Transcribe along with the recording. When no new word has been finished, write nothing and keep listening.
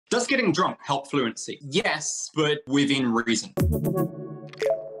Does getting drunk help fluency? Yes, but within reason.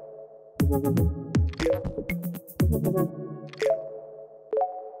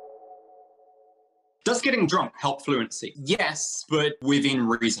 Does getting drunk help fluency? Yes, but within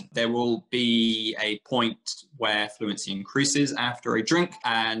reason. There will be a point where fluency increases after a drink,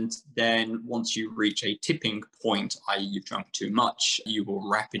 and then once you reach a tipping point, i.e. you've drunk too much, you will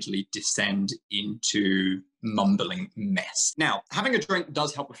rapidly descend into mumbling mess. Now, having a drink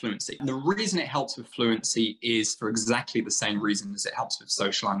does help with fluency. And the reason it helps with fluency is for exactly the same reason as it helps with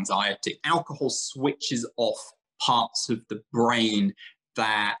social anxiety. Alcohol switches off parts of the brain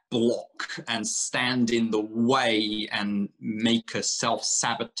that block and stand in the way and make us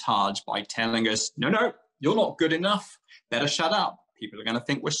self-sabotage by telling us, no, you're not good enough, better shut up. People are going to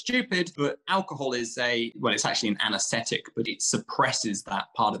think we're stupid. But alcohol is it's actually an anaesthetic, but it suppresses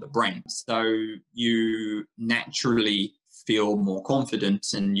that part of the brain. So you naturally feel more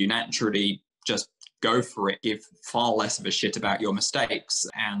confident and you naturally just go for it, give far less of a shit about your mistakes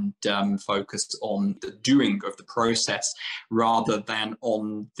and focus on the doing of the process rather than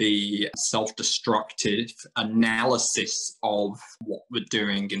on the self-destructive analysis of what we're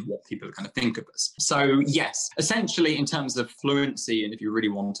doing and what people are going to think of us. So yes, essentially in terms of fluency, and if you really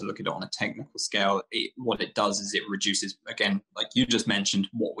want to look at it on a technical scale, what it does is it reduces, again, like you just mentioned,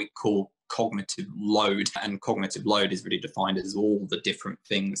 what we call cognitive load. And cognitive load is really defined as all the different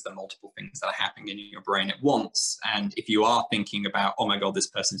things, the multiple things that are happening in your brain at once. And if you are thinking about, oh my God, this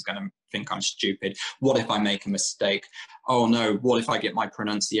person's going to think I'm stupid. What if I make a mistake? Oh no, what if I get my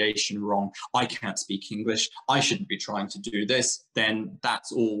pronunciation wrong? I can't speak English. I shouldn't be trying to do this. Then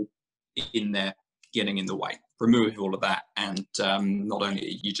that's all in there getting in the way. Remove all of that, and not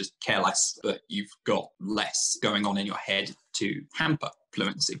only you just care less, but you've got less going on in your head to hamper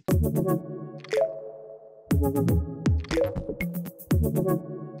fluency.